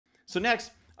So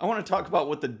next, I want to talk about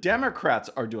what the Democrats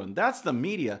are doing. That's the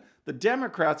media. The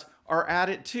Democrats are at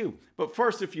it too. But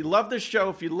first, if you love this show,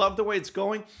 if you love the way it's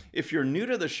going, if you're new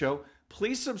to the show,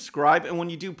 please subscribe. And when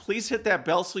you do, please hit that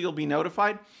bell so you'll be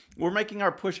notified. We're making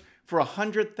our push for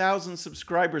 100,000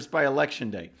 subscribers by Election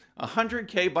Day.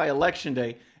 100K by Election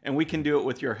Day, and we can do it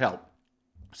with your help.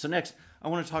 So next, I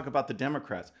want to talk about the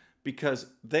Democrats because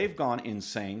they've gone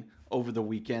insane over the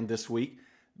weekend this week.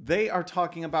 They are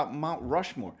talking about Mount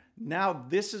Rushmore. Now,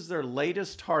 this is their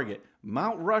latest target.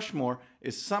 Mount Rushmore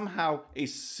is somehow a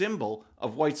symbol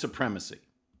of white supremacy.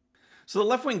 So the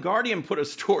left-wing Guardian put a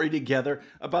story together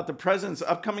about the president's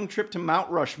upcoming trip to Mount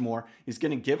Rushmore. He's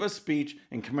going to give a speech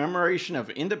in commemoration of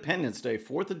Independence Day,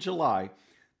 4th of July.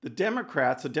 The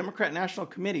Democrats, the Democrat National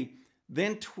Committee,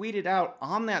 then tweeted out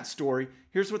on that story,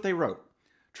 here's what they wrote.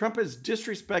 Trump has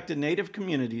disrespected Native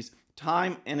communities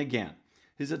time and again.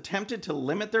 He's attempted to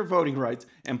limit their voting rights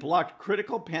and blocked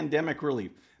critical pandemic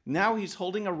relief. Now he's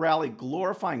holding a rally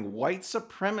glorifying white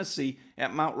supremacy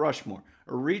at Mount Rushmore,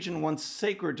 a region once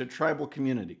sacred to tribal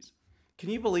communities.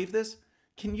 Can you believe this?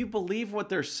 Can you believe what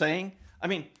they're saying? I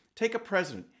mean, take a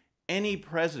president, any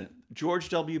president, George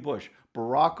W. Bush,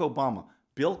 Barack Obama,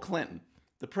 Bill Clinton.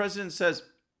 The president says,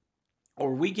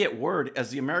 or we get word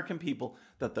as the American people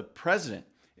that the president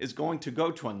is going to go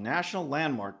to a national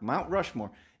landmark, Mount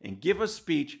Rushmore, and give a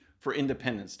speech for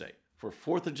Independence Day. For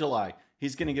 4th of July,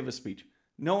 he's going to give a speech.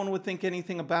 No one would think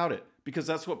anything about it because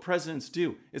that's what presidents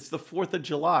do. It's the 4th of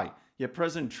July. Yet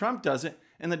President Trump does it,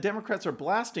 and the Democrats are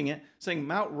blasting it, saying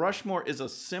Mount Rushmore is a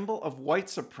symbol of white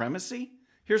supremacy.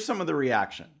 Here's some of the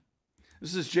reaction.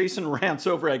 This is Jason Rantz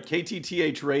over at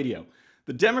KTTH Radio.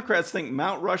 The Democrats think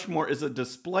Mount Rushmore is a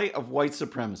display of white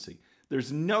supremacy.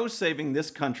 There's no saving this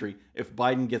country if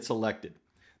Biden gets elected.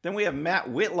 Then we have Matt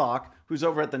Whitlock, who's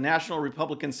over at the National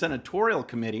Republican Senatorial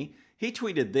Committee. He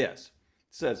tweeted this.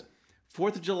 It says,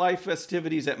 4th of July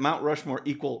festivities at Mount Rushmore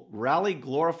equal rally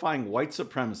glorifying white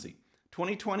supremacy.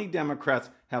 2020 Democrats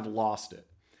have lost it.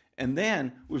 And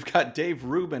then we've got Dave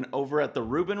Rubin over at the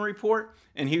Rubin Report,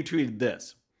 and he tweeted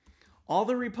this. All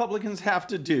the Republicans have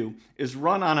to do is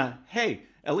run on a, hey,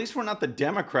 at least we're not the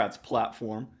Democrats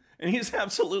platform. And he's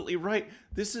absolutely right.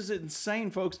 This is insane,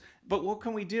 folks. But what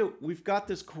can we do? We've got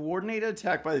this coordinated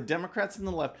attack by the Democrats and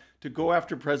the left to go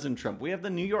after President Trump. We have the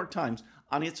New York Times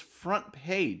on its front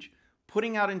page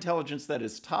putting out intelligence that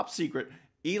is top secret,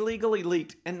 illegally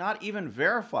leaked, and not even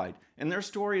verified. And their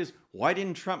story is, why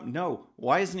didn't Trump know?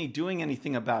 Why isn't he doing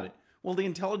anything about it? Well, the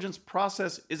intelligence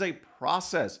process is a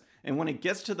process. And when it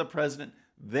gets to the president,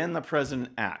 then the president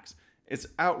acts. It's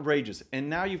outrageous.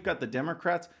 And now you've got the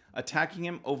Democrats attacking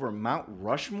him over Mount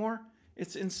Rushmore.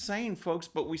 It's insane, folks.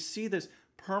 But we see this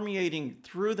permeating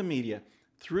through the media,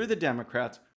 through the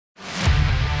Democrats.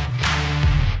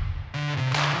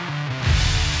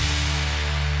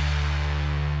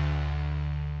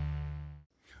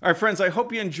 All right, friends, I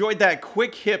hope you enjoyed that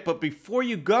quick hit. But before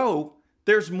you go,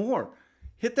 there's more.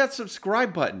 Hit that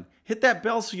subscribe button. Hit that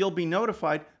bell so you'll be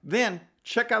notified. Then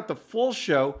check out the full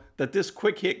show that this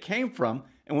quick hit came from.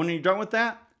 And when you're done with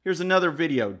that, here's another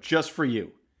video just for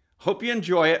you. Hope you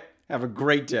enjoy it. Have a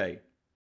great day.